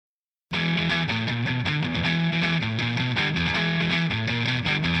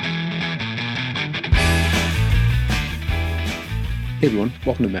Hey everyone,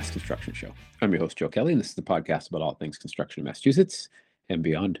 welcome to the Mass Construction Show. I'm your host, Joe Kelly, and this is the podcast about all things construction in Massachusetts and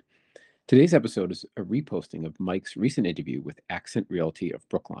beyond. Today's episode is a reposting of Mike's recent interview with Accent Realty of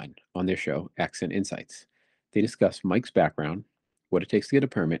Brookline on their show, Accent Insights. They discuss Mike's background, what it takes to get a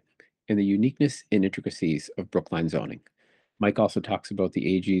permit, and the uniqueness and intricacies of Brookline zoning. Mike also talks about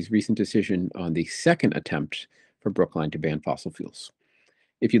the AG's recent decision on the second attempt for Brookline to ban fossil fuels.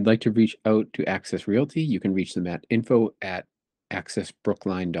 If you'd like to reach out to Access Realty, you can reach them at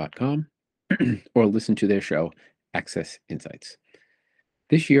info@accessbrookline.com or listen to their show, Access Insights.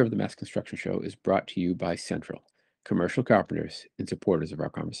 This year of the Mass Construction Show is brought to you by Central, commercial carpenters and supporters of our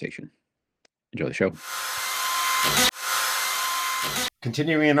conversation. Enjoy the show.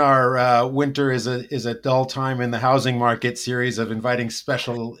 Continuing our winter is a dull time in the housing market series of inviting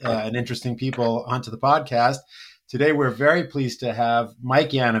special and interesting people onto the podcast. Today, we're very pleased to have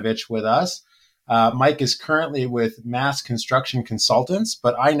Mike Yanovich with us. Mike is currently with Mass Construction Consultants,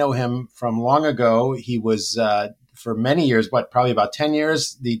 but I know him from long ago. He was, for many years, probably about 10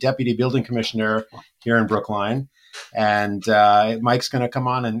 years, the Deputy Building Commissioner here in Brookline. And Mike's going to come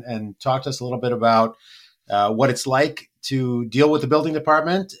on and talk to us a little bit about what it's like to deal with the building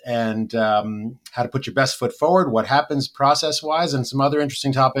department and how to put your best foot forward, what happens process-wise, and some other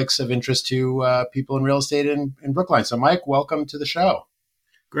interesting topics of interest to people in real estate in Brookline. So, Mike, welcome to the show.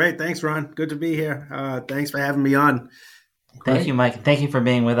 Great. Thanks, Ron. Good to be here. Thanks for having me on. Thank you, Mike. Thank you for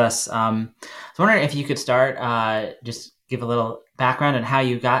being with us. I was wondering if you could start, just give a little background on how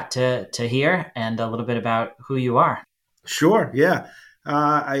you got to here and a little bit about who you are. Sure. Yeah.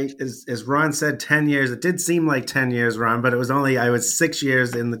 As Ron said, 10 years. It did seem like 10 years, Ron, but I was 6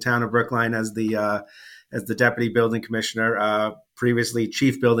 years in the town of Brookline as the Deputy Building Commissioner, previously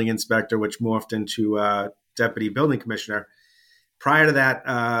Chief Building Inspector, which morphed into Deputy Building Commissioner. Prior to that,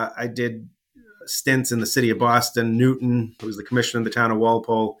 I did stints in the city of Boston, Newton, who was the commissioner in the town of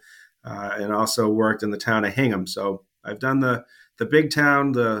Walpole, and also worked in the town of Hingham. So I've done the big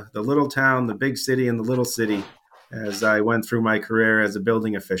town, the little town, the big city, and the little city as I went through my career as a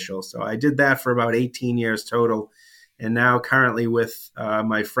building official. So I did that for about 18 years total. And now currently with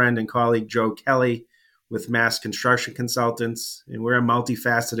my friend and colleague, Joe Kelly, with Mass Construction Consultants. And we're a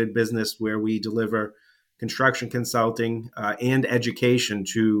multifaceted business where we deliver construction consulting and education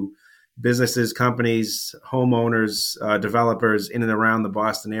to businesses, companies, homeowners, developers in and around the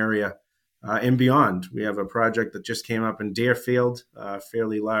Boston area and beyond. We have a project that just came up in Deerfield,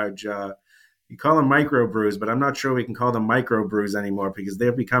 fairly large. You call them microbrews, but I'm not sure we can call them microbrews anymore because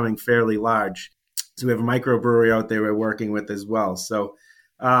they're becoming fairly large. So we have a microbrewery out there we're working with as well. So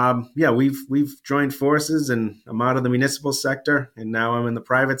we've joined forces, and I'm out of the municipal sector, and now I'm in the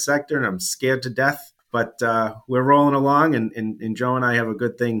private sector, and I'm scared to death. But we're rolling along, and Joe and I have a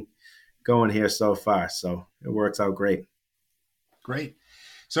good thing going here so far. So it works out great. Great.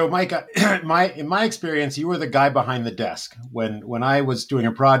 So, Mike, in my experience, you were the guy behind the desk when I was doing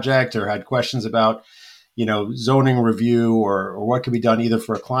a project or had questions about, zoning review or what could be done either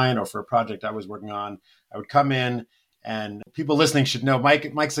for a client or for a project I was working on. I would come in, and people listening should know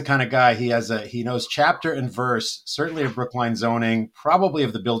Mike's the kind of guy. He knows chapter and verse, certainly of Brookline zoning, probably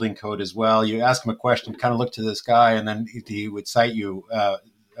of the building code as well. You ask him a question, kind of look to this guy, and then he would cite you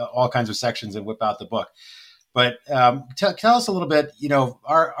all kinds of sections and whip out the book. But tell us a little bit.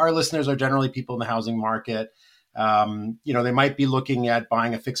 Our listeners are generally people in the housing market. They might be looking at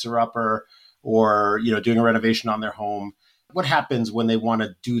buying a fixer-upper or doing a renovation on their home. What happens when they want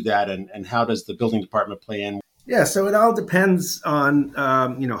to do that, and how does the building department play in? Yeah, so it all depends on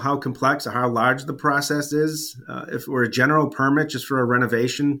how complex or how large the process is. If we're a general permit just for a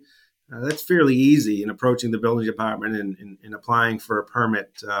renovation, that's fairly easy in approaching the building department and applying for a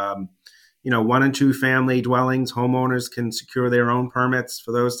permit. 1 and 2 family dwellings, homeowners can secure their own permits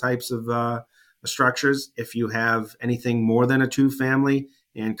for those types of structures. If you have anything more than a 2 family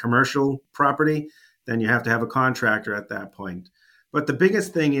and commercial property, then you have to have a contractor at that point. But the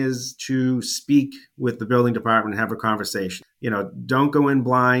biggest thing is to speak with the building department and have a conversation. Don't go in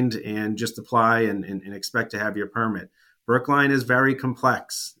blind and just apply and expect to have your permit. Brookline is very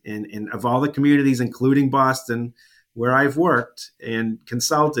complex. And of all the communities, including Boston, where I've worked and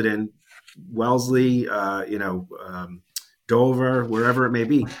consulted in, Wellesley, Dover, wherever it may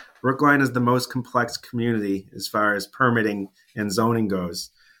be, Brookline is the most complex community as far as permitting and zoning goes.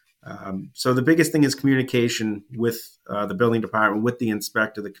 So the biggest thing is communication with the building department, with the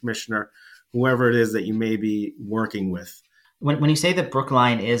inspector, the commissioner, whoever it is that you may be working with. When you say that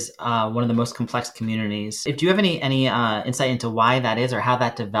Brookline is one of the most complex communities, do you have any insight into why that is or how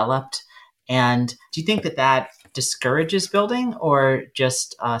that developed? And do you think that discourages building or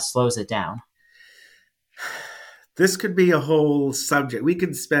just slows it down? This could be a whole subject. We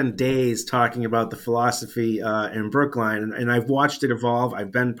could spend days talking about the philosophy in Brookline, and I've watched it evolve.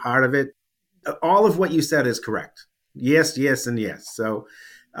 I've been part of it. All of what you said is correct. Yes, yes, and yes. So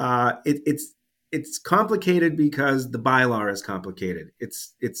it's complicated because the bylaw is complicated.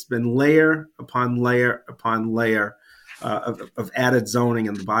 It's been layer upon layer upon layer of added zoning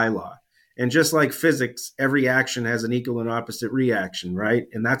in the bylaw. And just like physics, every action has an equal and opposite reaction, right?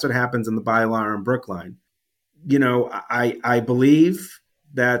 And that's what happens in the bylaw in Brookline. I believe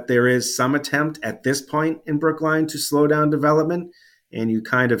that there is some attempt at this point in Brookline to slow down development, and you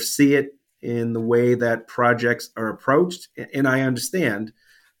kind of see it in the way that projects are approached. And I understand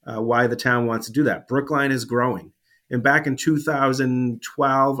why the town wants to do that. Brookline is growing. And back in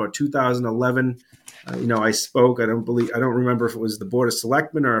 2012 or 2011, I spoke. I don't remember if it was the Board of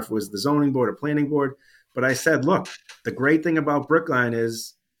Selectmen or if it was the Zoning Board or Planning Board, but I said, look, the great thing about Brookline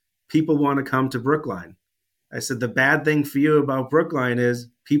is people want to come to Brookline. I said, the bad thing for you about Brookline is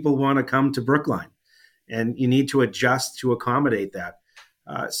people want to come to Brookline, and you need to adjust to accommodate that.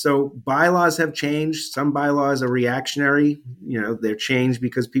 So bylaws have changed. Some bylaws are reactionary. They're changed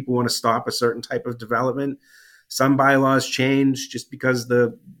because people want to stop a certain type of development. Some bylaws change just because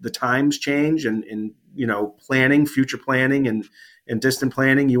the times change and planning, future planning and distant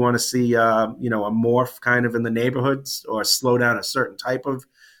planning. You want to see, a morph kind of in the neighborhoods or slow down a certain type of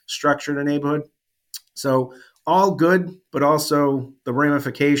structure in a neighborhood. So all good, but also the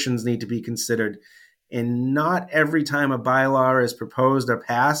ramifications need to be considered. And not every time a bylaw is proposed or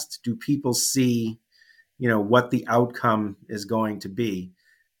passed do people see, what the outcome is going to be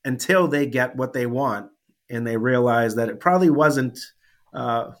until they get what they want and they realize that it probably wasn't,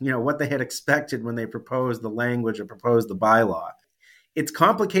 what they had expected when they proposed the language or proposed the bylaw. It's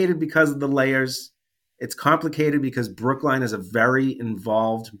complicated because of the layers. It's complicated because Brookline is a very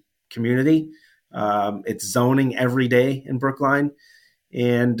involved community. It's zoning every day in Brookline.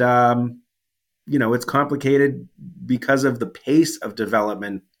 And, it's complicated because of the pace of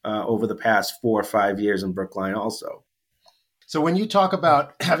development over the past 4 or 5 years in Brookline also. So when you talk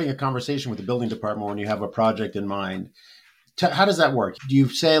about having a conversation with the building department when you have a project in mind, how does that work? Do you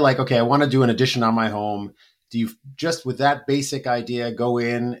say like, okay, I want to do an addition on my home? Do you just with that basic idea go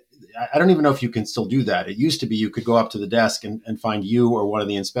in? I don't even know if you can still do that. It used to be you could go up to the desk and find you or one of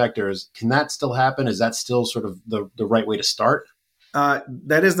the inspectors. Can that still happen? Is that still sort of the right way to start?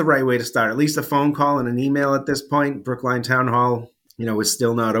 That is the right way to start. At least a phone call and an email at this point. Brookline Town Hall, is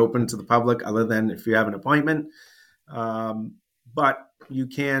still not open to the public other than if you have an appointment. But you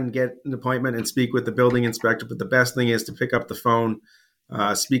can get an appointment and speak with the building inspector. But the best thing is to pick up the phone,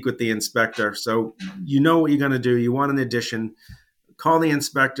 speak with the inspector. So you know what you're going to do. You want an addition. Call the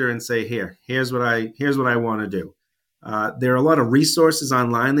inspector and say, here's what I want to do. There are a lot of resources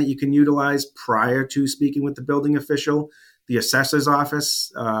online that you can utilize prior to speaking with the building official. The assessor's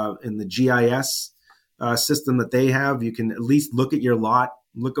office and the GIS system that they have, you can at least look at your lot,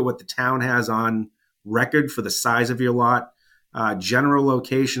 look at what the town has on record for the size of your lot, general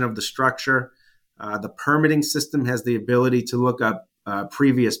location of the structure. The permitting system has the ability to look up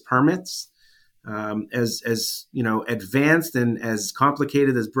previous permits. As advanced and as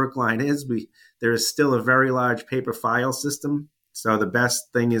complicated as Brookline is, there is still a very large paper file system. So the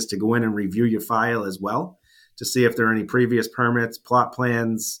best thing is to go in and review your file as well to see if there are any previous permits, plot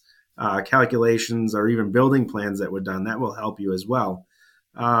plans, calculations, or even building plans that were done. That will help you as well.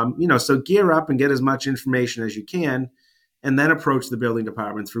 So gear up and get as much information as you can, and then approach the building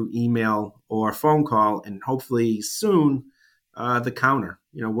department through email or phone call, and hopefully soon the counter,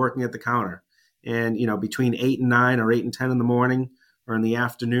 working at the counter. And, between 8 and 9 or 8 and 10 in the morning or in the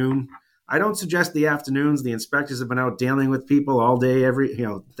afternoon. I don't suggest the afternoons. The inspectors have been out dealing with people all day,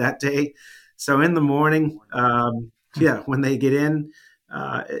 that day. So in the morning, when they get in,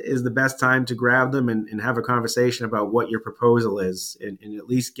 is the best time to grab them and have a conversation about what your proposal is and at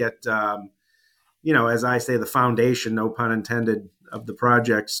least get, as I say, the foundation, no pun intended, of the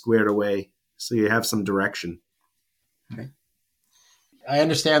project squared away so you have some direction. Okay. I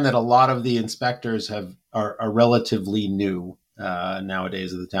understand that a lot of the inspectors are relatively new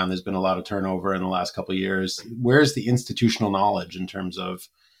nowadays of the town. There's been a lot of turnover in the last couple of years. Where's the institutional knowledge in terms of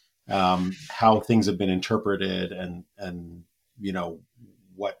how things have been interpreted and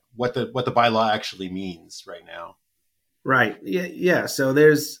what the bylaw actually means right now? Right. Yeah. So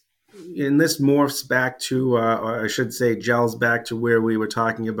this morphs back to, or I should say, gels back to where we were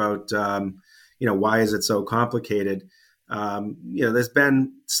talking about, why is it so complicated? There's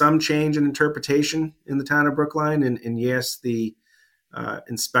been some change in interpretation in the town of Brookline, and yes, the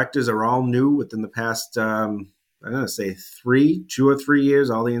inspectors are all new within the past, I'm going to say 2 or 3 years.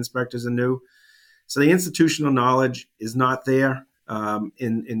 All the inspectors are new. So the institutional knowledge is not there.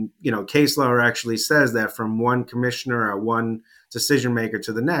 Case law actually says that from one commissioner or one decision maker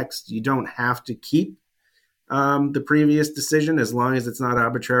to the next, you don't have to keep the previous decision as long as it's not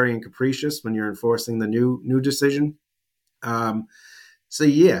arbitrary and capricious when you're enforcing the new decision. So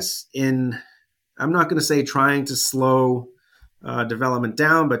yes, I'm not going to say trying to slow development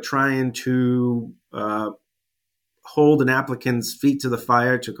down, but trying to hold an applicant's feet to the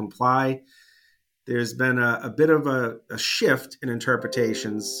fire to comply. There's been a bit of a shift in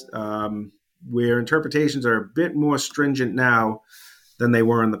interpretations, where interpretations are a bit more stringent now than they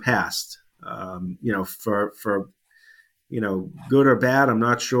were in the past. For good or bad, I'm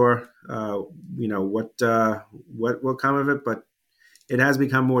not sure. What will come of it, but it has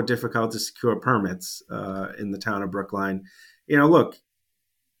become more difficult to secure permits in the town of Brookline. Look,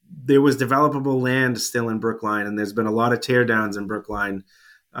 there was developable land still in Brookline, and there's been a lot of teardowns in Brookline.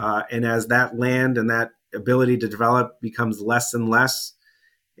 And as that land and that ability to develop becomes less and less,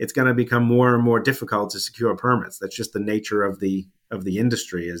 it's going to become more and more difficult to secure permits. That's just the nature of the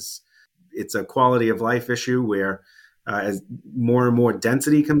industry. It's a quality of life issue where as more and more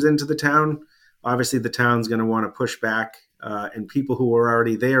density comes into the town, obviously the town's going to want to push back, and people who are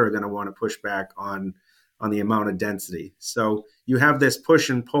already there are going to want to push back on the amount of density. So you have this push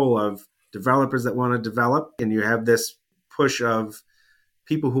and pull of developers that want to develop, and you have this push of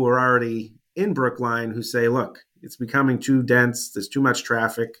people who are already in Brookline who say, look, it's becoming too dense. There's too much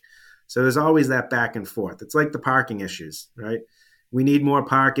traffic. So there's always that back and forth. It's like the parking issues, right? We need more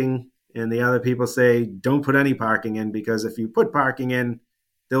parking. And the other people say, don't put any parking in, because if you put parking in,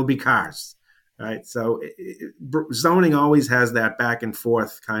 there'll be cars, right? So zoning always has that back and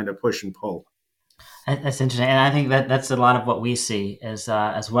forth kind of push and pull. That's interesting. And I think that's a lot of what we see as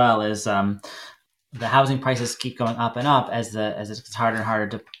well as the housing prices keep going up and up as it's harder and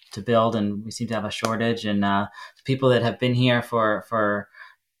harder to build, and we seem to have a shortage. And people that have been here for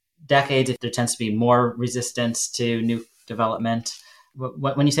decades, there tends to be more resistance to new development.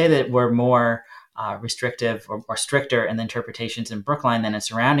 When you say that we're more restrictive or stricter in the interpretations in Brookline than in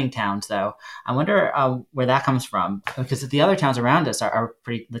surrounding towns, though, I wonder where that comes from, because the other towns around us are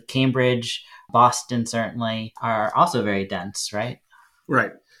pretty. The Cambridge, Boston certainly are also very dense, right?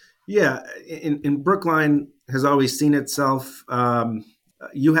 Right. Yeah, in Brookline has always seen itself.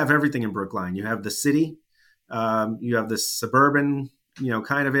 You have everything in Brookline. You have the city, you have the suburban,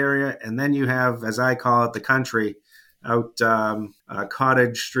 kind of area, and then you have, as I call it, the country out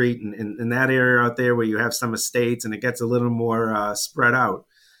Cottage Street and in that area out there where you have some estates, and it gets a little more spread out.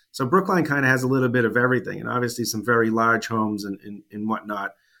 So Brookline kind of has a little bit of everything, and obviously some very large homes and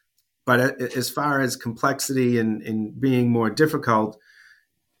whatnot. But as far as complexity and being more difficult,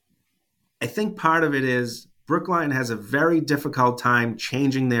 I think part of it is Brookline has a very difficult time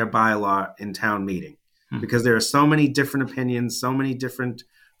changing their bylaw in town meeting because there are so many different opinions, so many different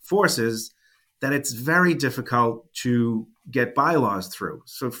forces that it's very difficult to get bylaws through.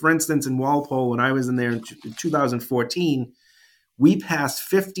 So for instance, in Walpole, when I was in there in 2014, we passed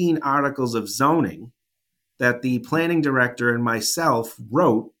 15 articles of zoning that the planning director and myself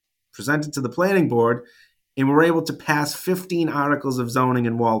wrote, presented to the planning board, and we're able to pass 15 articles of zoning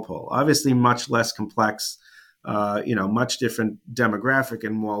in Walpole. Obviously, much less complex, much different demographic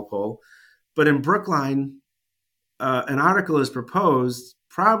in Walpole. But in Brookline, an article is proposed,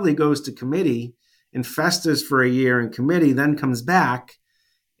 probably goes to committee and festers for a year in committee, then comes back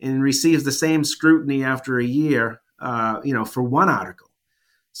and receives the same scrutiny after a year, for one article.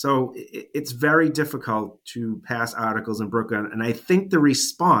 So it's very difficult to pass articles in Brookline. And I think the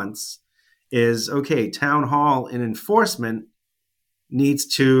response is, okay, town hall and enforcement needs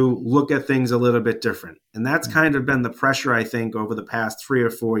to look at things a little bit different. And that's kind of been the pressure, I think, over the past 3 or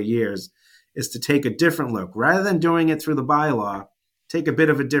 4 years, is to take a different look. Rather than doing it through the bylaw, take a bit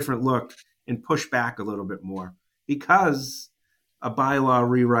of a different look and push back a little bit more, because a bylaw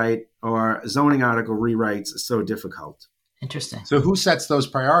rewrite or zoning article rewrites is so difficult. Interesting. So who sets those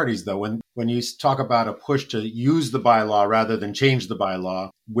priorities, though? When you talk about a push to use the bylaw rather than change the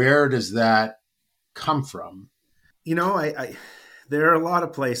bylaw, where does that come from? There are a lot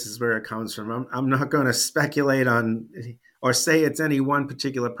of places where it comes from. I'm not going to speculate on or say it's any one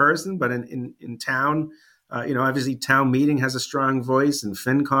particular person, but in town, obviously town meeting has a strong voice and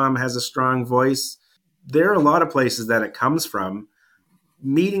FinCom has a strong voice. There are a lot of places that it comes from.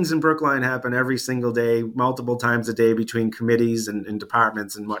 Meetings in Brookline happen every single day, multiple times a day between committees and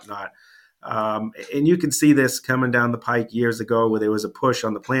departments and whatnot. And you can see this coming down the pike years ago, where there was a push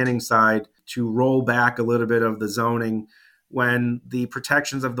on the planning side to roll back a little bit of the zoning when the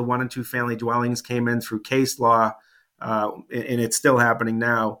protections of the 1 and 2 family dwellings came in through case law, and it's still happening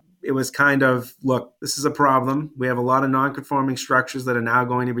now. it was kind of, look, this is a problem. We have a lot of non-conforming structures that are now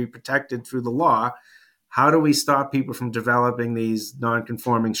going to be protected through the law. How do we stop people from developing these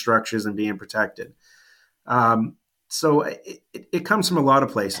non-conforming structures and being protected? So it comes from a lot of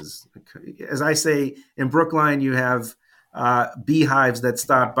places. As I say, in Brookline, you have beehives that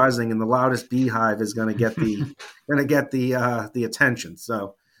start buzzing, and the loudest beehive is going to get the attention.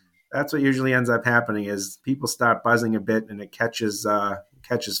 So that's what usually ends up happening: is people start buzzing a bit, and it catches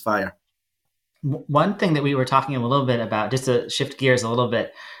fire. One thing that we were talking a little bit about, just to shift gears a little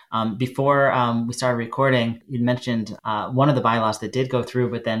bit, before we started recording, you mentioned one of the bylaws that did go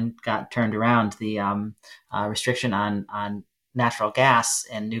through, but then got turned around, the restriction on natural gas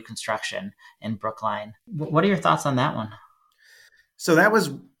and new construction in Brookline. What are your thoughts on that one? So that was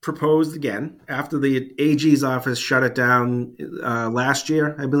proposed again after the AG's office shut it down last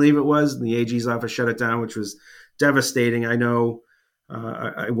year, I believe it was. And the AG's office shut it down, which was devastating. I know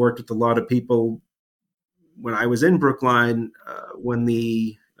I worked with a lot of people when I was in Brookline when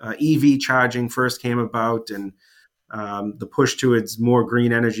the EV charging first came about and the push towards more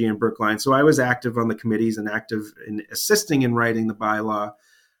green energy in Brookline. So I was active on the committees and active in assisting in writing the bylaw.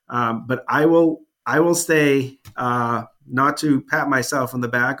 But I will say, not to pat myself on the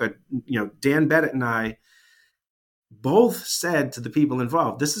back, but, Dan Bennett and I both said to the people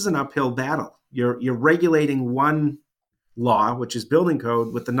involved, this is an uphill battle. You're regulating one law, which is building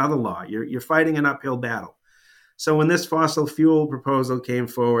code, with another law. You're fighting an uphill battle. So when this fossil fuel proposal came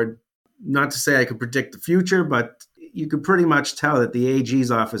forward, not to say I could predict the future, but you could pretty much tell that the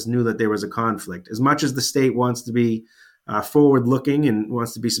AG's office knew that there was a conflict. As much as the state wants to be forward-looking and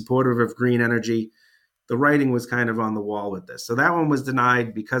wants to be supportive of green energy, the writing was kind of on the wall with this. So that one was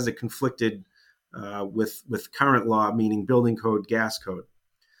denied because it conflicted with current law, meaning building code, gas code.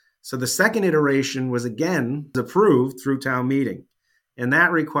 So the second iteration was again approved through town meeting, and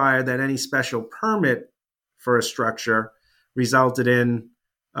that required that any special permit for a structure resulted in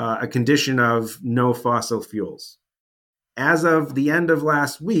a condition of no fossil fuels. As of the end of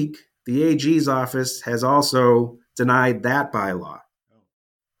last week, the AG's office has also denied that bylaw.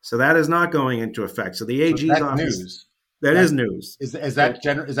 So that is not going into effect. So the AG's office... News. That is news. Is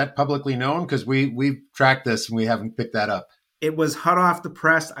that publicly known? Because we've tracked this and we haven't picked that up. It was hot off the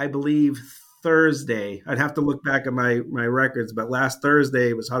press, I believe, Thursday. I'd have to look back at my records, but last Thursday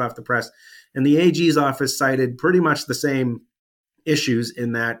it was hot off the press. And the AG's office cited pretty much the same issues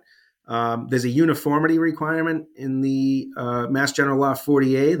in that there's a uniformity requirement in the Mass General Law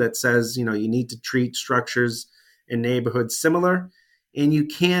 40A that says, you need to treat structures in neighborhoods similar, and you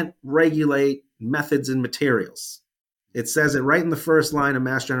can't regulate methods and materials. It says it right in the first line of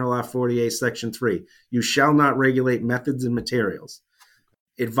Mass General Law 40A, Section 3. You shall not regulate methods and materials.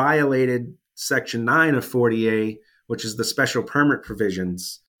 It violated Section 9 of 40A, which is the special permit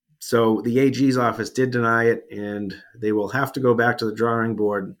provisions. So the AG's office did deny it, and they will have to go back to the drawing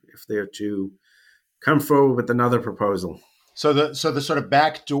board if they're to come forward with another proposal. So the sort of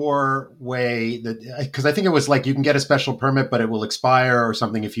backdoor way that, because I think it was like you can get a special permit, but it will expire or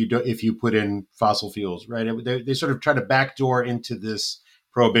something if you put in fossil fuels, right? They sort of try to backdoor into this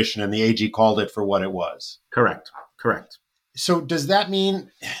prohibition, and the AG called it for what it was. Correct. So does that mean?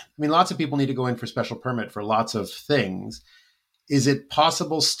 Lots of people need to go in for special permit for lots of things. Is it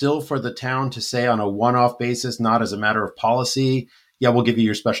possible still for the town to say on a one-off basis, not as a matter of policy, yeah, we'll give you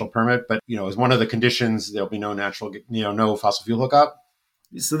your special permit, but as one of the conditions, there'll be no no fossil fuel hookup?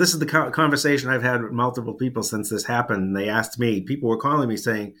 So this is the conversation I've had with multiple people since this happened. They asked me, people were calling me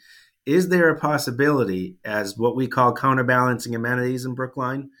saying, is there a possibility, as what we call counterbalancing amenities in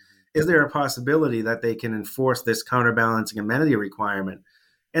Brookline, is there a possibility that they can enforce this counterbalancing amenity requirement?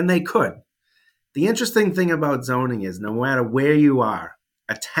 And they could. The interesting thing about zoning is no matter where you are,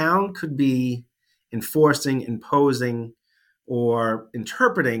 a town could be enforcing, imposing, or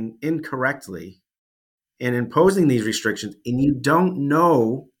interpreting incorrectly and imposing these restrictions, and you don't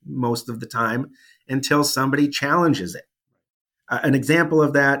know most of the time until somebody challenges it. An example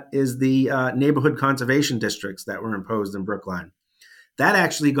of that is the neighborhood conservation districts that were imposed in Brookline. That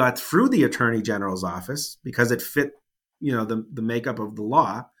actually got through the Attorney General's office because it fit, the makeup of the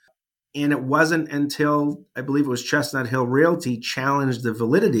law. And it wasn't until, I believe it was Chestnut Hill Realty challenged the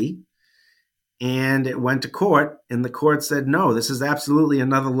validity, and it went to court, and the court said, no, this is absolutely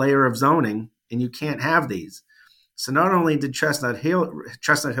another layer of zoning, and you can't have these. So not only did Chestnut Hill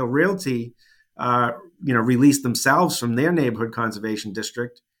Realty, release themselves from their neighborhood conservation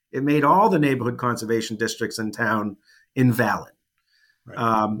district, it made all the neighborhood conservation districts in town invalid.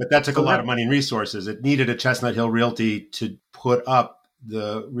 Right. But that took a lot of money and resources. It needed a Chestnut Hill Realty to put up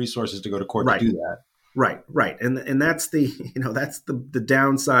the resources to go to court to do that. Right. And that's the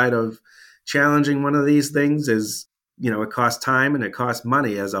downside of challenging one of these things is, it costs time and it costs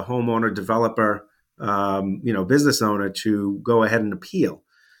money as a homeowner, developer, business owner to go ahead and appeal.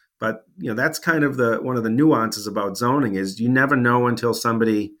 But, that's kind of one of the nuances about zoning is you never know until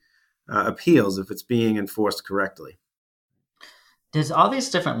somebody appeals if it's being enforced correctly. There's all these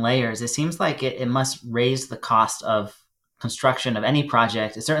different layers. It seems like it must raise the cost of construction of any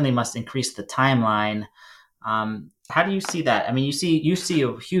project. It certainly must increase the timeline. How do you see that? I mean, you see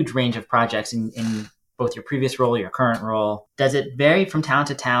a huge range of projects in both your previous role, your current role. Does it vary from town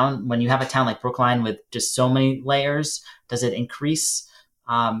to town? When you have a town like Brookline with just so many layers, does it increase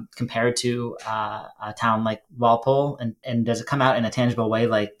compared to a town like Walpole? And does it come out in a tangible way,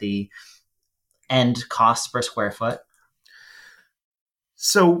 like the end cost per square foot?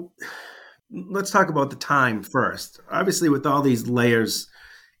 So let's talk about the time first. Obviously, with all these layers,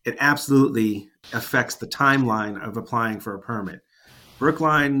 it absolutely affects the timeline of applying for a permit.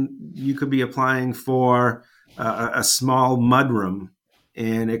 Brookline, you could be applying for a small mudroom,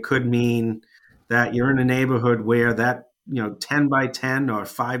 and it could mean that you're in a neighborhood where that 10 by 10 or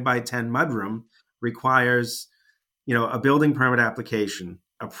 5 by 10 mudroom requires a building permit application,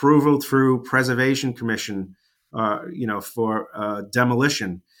 approval through Preservation Commission, for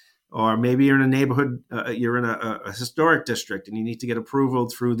demolition. Or maybe you're in a neighborhood, you're in a historic district and you need to get approval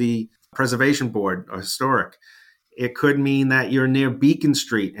through the Preservation Board or Historic. It could mean that you're near Beacon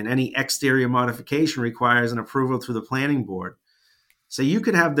Street and any exterior modification requires an approval through the Planning Board. So you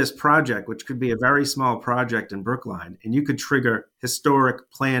could have this project, which could be a very small project in Brookline, and you could trigger historic,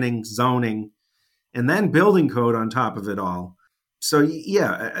 planning, zoning, and then building code on top of it all. So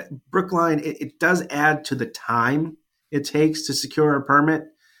yeah, Brookline, it does add to the time it takes to secure a permit.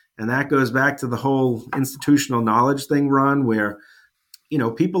 And that goes back to the whole institutional knowledge thing, Ron, where,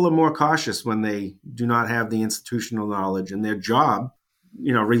 people are more cautious when they do not have the institutional knowledge, and their job,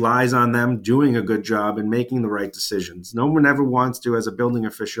 relies on them doing a good job and making the right decisions. No one ever wants to, as a building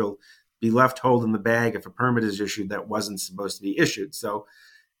official, be left holding the bag if a permit is issued that wasn't supposed to be issued. So,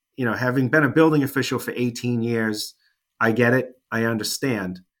 having been a building official for 18 years, I get it. I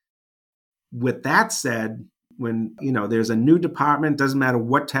understand. With that said, when there's a new department, doesn't matter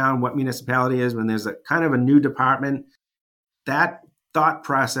what town, what municipality is, when there's a kind of a new department, that thought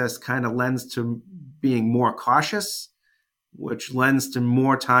process kind of lends to being more cautious, which lends to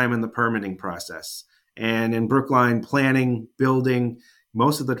more time in the permitting process. And in Brookline, planning, building,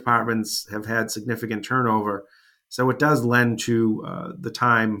 most of the departments have had significant turnover. So it does lend to the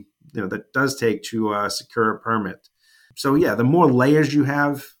time that does take to secure a permit. So yeah, the more layers you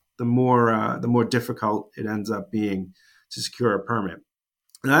have, the more difficult it ends up being to secure a permit.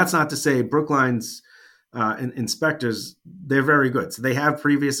 Now, that's not to say Brookline's inspectors, they're very good. So they have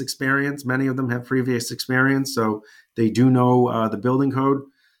previous experience. Many of them have previous experience, so they do know the building code.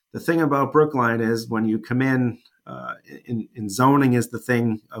 The thing about Brookline is when you come in zoning is the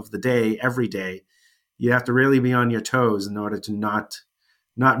thing of the day, every day. You have to really be on your toes in order to not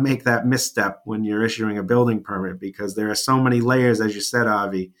make that misstep when you're issuing a building permit, because there are so many layers, as you said,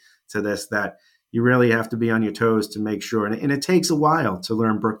 Avi, to this that you really have to be on your toes to make sure. And it takes a while to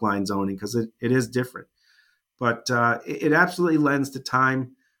learn Brookline zoning because it is different. But it absolutely lends to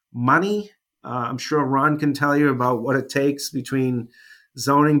time. Money, I'm sure Ron can tell you about what it takes between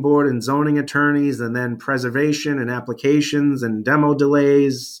zoning board and zoning attorneys, and then preservation and applications and demo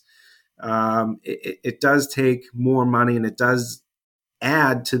delays. It does take more money, and it does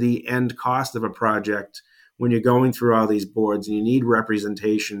add to the end cost of a project when you're going through all these boards and you need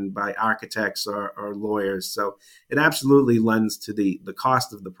representation by architects or lawyers. So it absolutely lends to the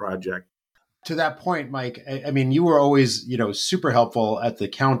cost of the project. To that point, Mike, I mean, you were always, super helpful at the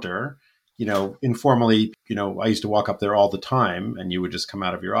counter, informally, I used to walk up there all the time and you would just come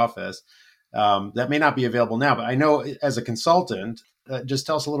out of your office. That may not be available now, but I know as a consultant, just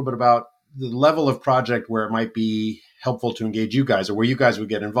tell us a little bit about the level of project where it might be helpful to engage you guys, or where you guys would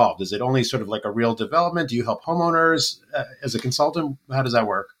get involved. Is it only sort of like a real development? Do you help homeowners as a consultant? How does that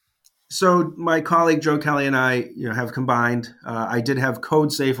work? So my colleague Joe Kelly and I, have combined. I did have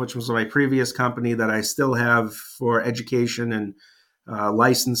CodeSafe, which was my previous company that I still have for education and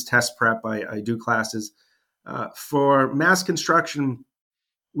licensed test prep. I do classes. For mass construction,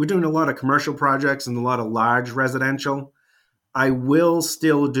 we're doing a lot of commercial projects and a lot of large residential. I will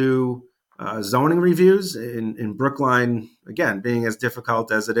still do zoning reviews in Brookline. Again, being as difficult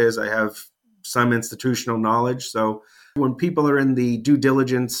as it is, I have some institutional knowledge. So when people are in the due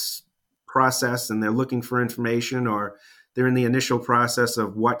diligence process and they're looking for information, or they're in the initial process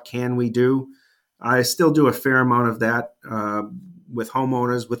of what can we do, I still do a fair amount of that with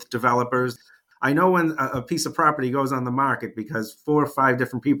homeowners, with developers. I know when a piece of property goes on the market because 4 or 5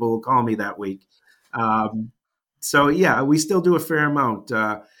 different people will call me that week. So yeah, we still do a fair amount.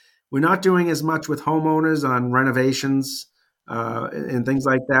 We're not doing as much with homeowners on renovations and things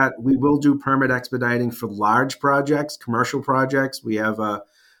like that. We will do permit expediting for large projects, commercial projects. We have a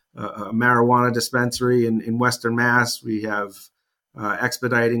marijuana dispensary in Western Mass. We have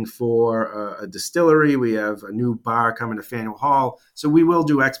expediting for a distillery. We have a new bar coming to Faneuil Hall. So we will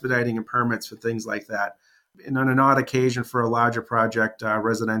do expediting and permits for things like that. And on an odd occasion for a larger project,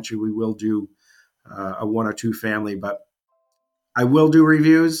 residential, we will do a 1 or 2 family. But I will do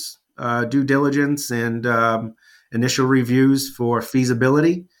reviews, due diligence, and initial reviews for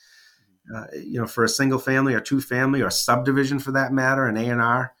feasibility. For a single family or 2 family or subdivision for that matter, an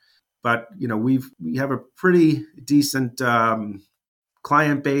A&R. But we have a pretty decent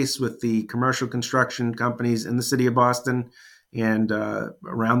client base with the commercial construction companies in the city of Boston and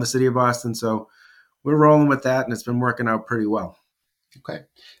around the city of Boston. So we're rolling with that, and it's been working out pretty well. Okay.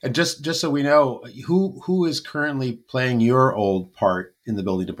 And just so we know, who is currently playing your old part in the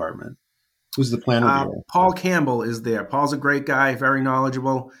building department? Who's the plan reviewer? Paul Campbell is there. Paul's a great guy, very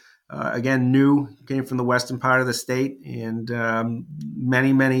knowledgeable. Again, new, came from the western part of the state, and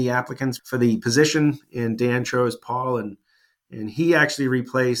many applicants for the position. And Dan chose Paul, and he actually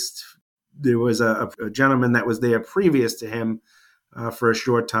replaced. There was a gentleman that was there previous to him for a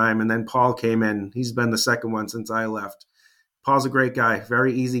short time, and then Paul came in. He's been the second one since I left. Paul's a great guy,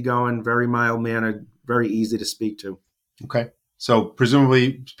 very easygoing, very mild-mannered, very easy to speak to. Okay. So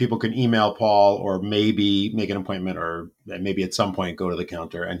presumably people can email Paul or maybe make an appointment or maybe at some point go to the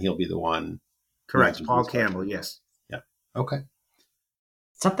counter and he'll be the one. Correct. Paul Campbell. Yes. Yeah. Okay.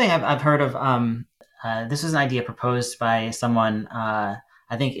 Something I've heard of, this was an idea proposed by someone, I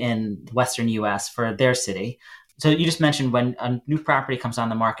think in the Western US for their city. So you just mentioned when a new property comes on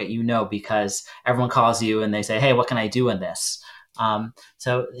the market, because everyone calls you and they say, hey, what can I do in this?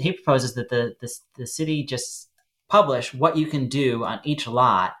 So he proposes that the city just publish what you can do on each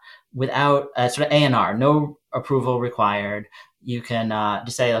lot without a sort of A&R, no approval required. You can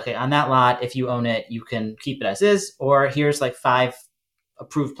just say, okay, on that lot, if you own it, you can keep it as is, or here's like 5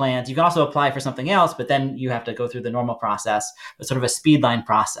 approved plans. You can also apply for something else, but then you have to go through the normal process, but sort of a speed line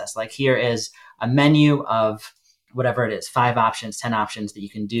process. Like here is a menu of whatever it is, 5 options, 10 options that you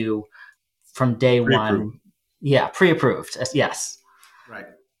can do from day one. Yeah, pre-approved. Yes. Right.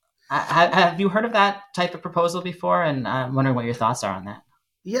 Have you heard of that type of proposal before? And I'm wondering what your thoughts are on that.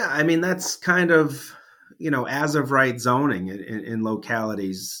 Yeah, I mean, that's kind of, as of right zoning in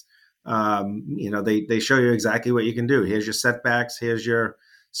localities. They show you exactly what you can do. Here's your setbacks. Here's your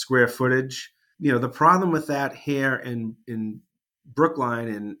square footage. The problem with that here in Brookline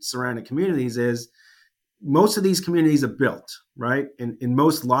and surrounding communities is most of these communities are built, right? And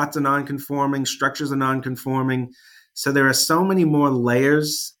most lots are non-conforming, structures are non-conforming. So there are so many more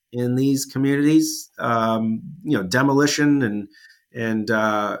layers in these communities, demolition and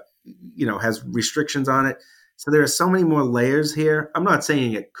has restrictions on it. So there are so many more layers here. I'm not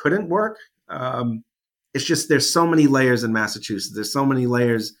saying it couldn't work. It's just there's so many layers in Massachusetts. There's so many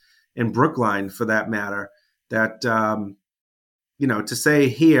layers in Brookline, for that matter, that to say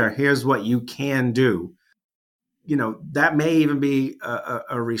here's what you can do. That may even be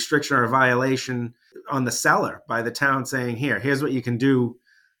a restriction or a violation on the seller by the town saying, here's what you can do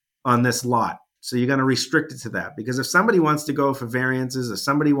on this lot. So you're going to restrict it to that. Because if somebody wants to go for variances or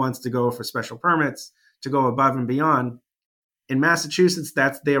somebody wants to go for special permits to go above and beyond, in Massachusetts,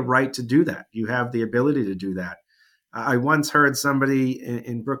 that's their right to do that. You have the ability to do that. I once heard somebody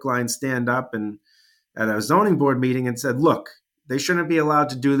in Brookline stand up and at a zoning board meeting and said, look, they shouldn't be allowed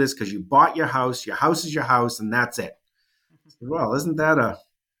to do this because you bought your house is your house, and that's it. Well, isn't that a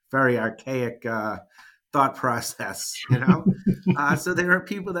very archaic thought process, So there are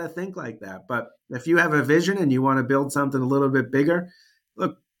people that think like that. But if you have a vision and you want to build something a little bit bigger,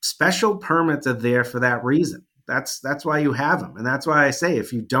 look, special permits are there for that reason. That's why you have them. And that's why I say,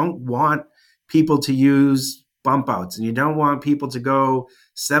 if you don't want people to use bump outs and you don't want people to go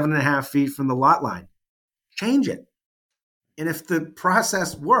 7.5 feet from the lot line, change it. And if the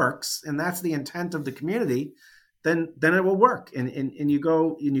process works, and that's the intent of the community, then it will work. And you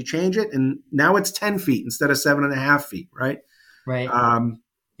go and you change it, and now it's 10 feet instead of 7.5 feet, right? Right.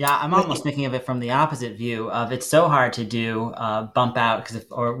 Yeah, I'm almost thinking of it from the opposite view of it's so hard to do bump out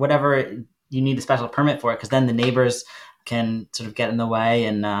or whatever you need a special permit for it, because then the neighbors can sort of get in the way.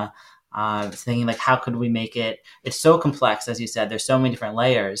 And thinking like, how could we make it? It's so complex, as you said. There's so many different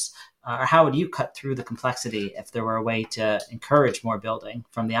layers. Or how would you cut through the complexity if there were a way to encourage more building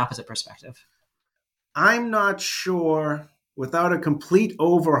from the opposite perspective? I'm not sure, without a complete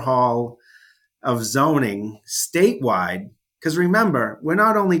overhaul of zoning statewide, because remember, we're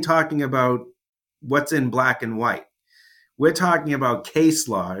not only talking about what's in black and white. We're talking about case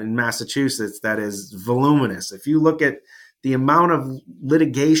law in Massachusetts that is voluminous. If you look at the amount of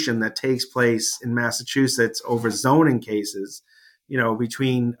litigation that takes place in Massachusetts over zoning cases,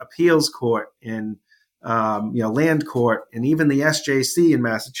 between appeals court and land court and even the SJC in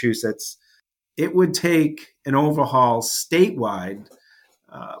Massachusetts, it would take an overhaul statewide,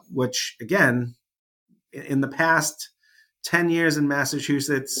 which again, in the past 10 years in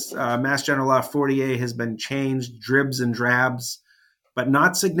Massachusetts, Mass General Law 40A has been changed dribs and drabs, but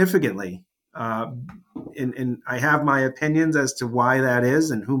not significantly. And I have my opinions as to why that is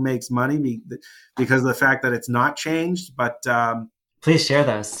and who makes money because of the fact that it's not changed. But please share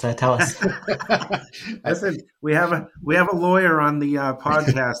those. Tell us. Listen, we have a lawyer on the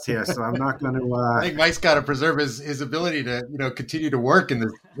podcast here, so I'm not going to. I think Mike's got to preserve his ability to continue to work in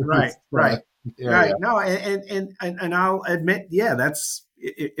this. Right. Right. No, and I'll admit, that's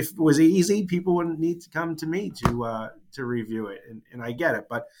if it was easy, people wouldn't need to come to me to review it, and I get it.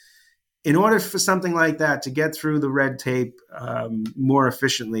 But in order for something like that to get through the red tape more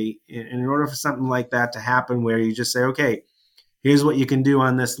efficiently, and in order for something like that to happen, where you just say, okay, here's what you can do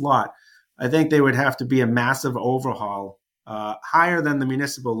on this lot, I think there would have to be a massive overhaul, higher than the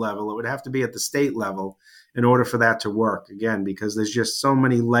municipal level. It would have to be at the state level in order for that to work, again, because there's just so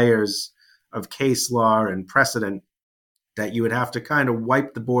many layers of case law and precedent that you would have to kind of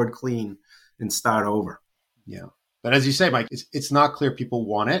wipe the board clean and start over. Yeah. But as you say, Mike, it's not clear people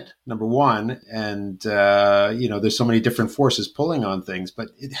want it, number one. And, there's so many different forces pulling on things.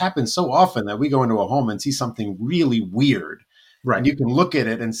 But it happens so often that we go into a home and see something really weird. Right. And you can look at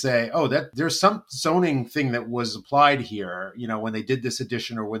it and say, oh, that there's some zoning thing that was applied here, when they did this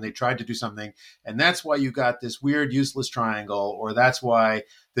addition or when they tried to do something. And that's why you got this weird, useless triangle, or that's why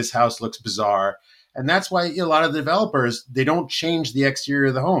this house looks bizarre. And that's why a lot of the developers, they don't change the exterior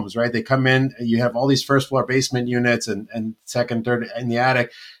of the homes, right? They come in, you have all these first floor basement units and second, third in the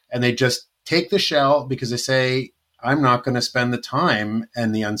attic, and they just take the shell because they say, I'm not going to spend the time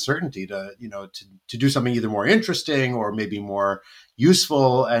and the uncertainty to do something either more interesting or maybe more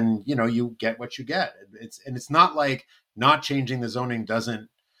useful. And, you get what you get. It's not like not changing the zoning doesn't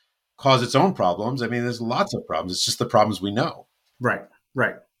cause its own problems. I mean, there's lots of problems. It's just the problems we know. Right.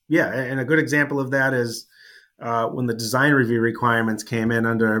 Yeah. And a good example of that is when the design review requirements came in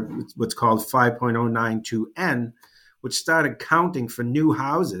under what's called 5.092N, which started counting for new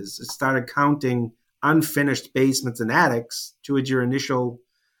houses. It started counting unfinished basements and attics towards your initial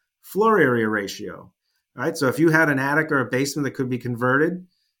floor area ratio, right? So if you had an attic or a basement that could be converted,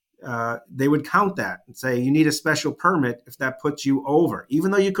 they would count that and say you need a special permit if that puts you over.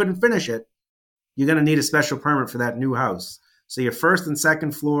 Even though you couldn't finish it, you're going to need a special permit for that new house. So your first and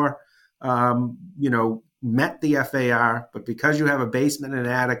second floor, met the FAR, but because you have a basement and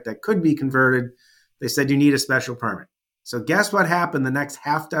an attic that could be converted, they said you need a special permit. So guess what happened the next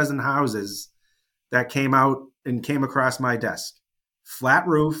half dozen houses that came out and came across my desk? Flat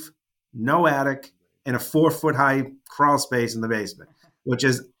roof, no attic, and a 4-foot high crawl space in the basement, which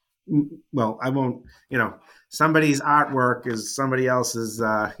is, well, I won't, somebody's artwork is somebody else's,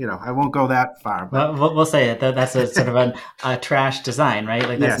 I won't go that far. But we'll say it. That's a sort of a trash design, right?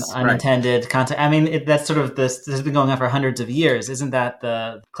 Like that's an unintended content. I mean, that's sort of this has been going on for hundreds of years. Isn't that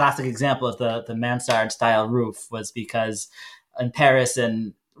the classic example of the mansard style roof was because in Paris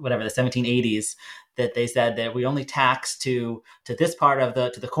in whatever, the 1780s, that they said that we only tax to this part of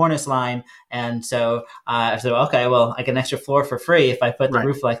the cornice line, and so I said, okay, well, I get an extra floor for free if I put the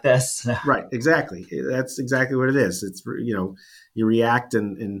roof like this. Right, exactly. That's exactly what it is. It's you react,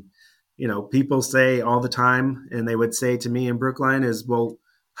 and people say all the time, and they would say to me in Brookline is, well,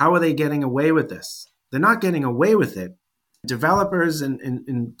 how are they getting away with this? They're not getting away with it. Developers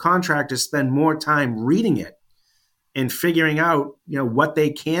and contractors spend more time reading it and figuring out, what they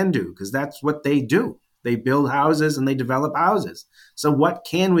can do, because that's what they do. They build houses and they develop houses. So what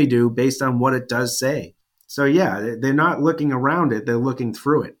can we do based on what it does say? So yeah, they're not looking around it; they're looking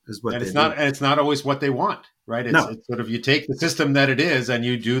through it. Is what. And it's not always what they want, right? It's sort of you take the system that it is and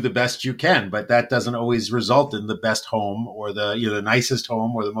you do the best you can, but that doesn't always result in the best home or the nicest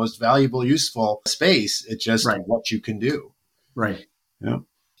home or the most valuable, useful space. It's just what you can do. Right. Yeah.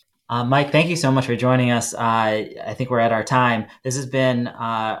 Mike, thank you so much for joining us. I think we're at our time. This has been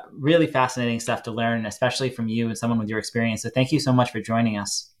really fascinating stuff to learn, especially from you and someone with your experience. So thank you so much for joining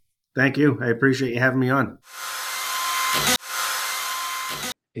us. Thank you. I appreciate you having me on.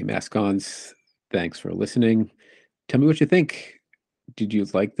 Hey, Mascons, thanks for listening. Tell me what you think. did you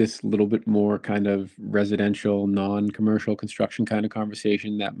like this little bit more kind of residential, non-commercial construction kind of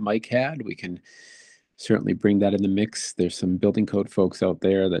conversation that Mike had? We can certainly bring that in the mix. There's some building code folks out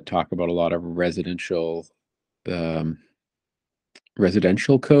there that talk about a lot of residential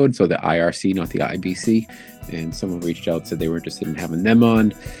code, so the IRC, not the IBC, and someone reached out, said they were interested in having them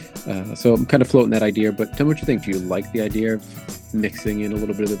on. So I'm kind of floating that idea, but tell me what you think. Do you like the idea of mixing in a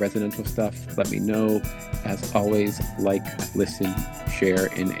little bit of the residential stuff? Let me know. As always, like, listen, share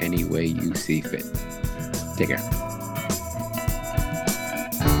in any way you see fit. Take care.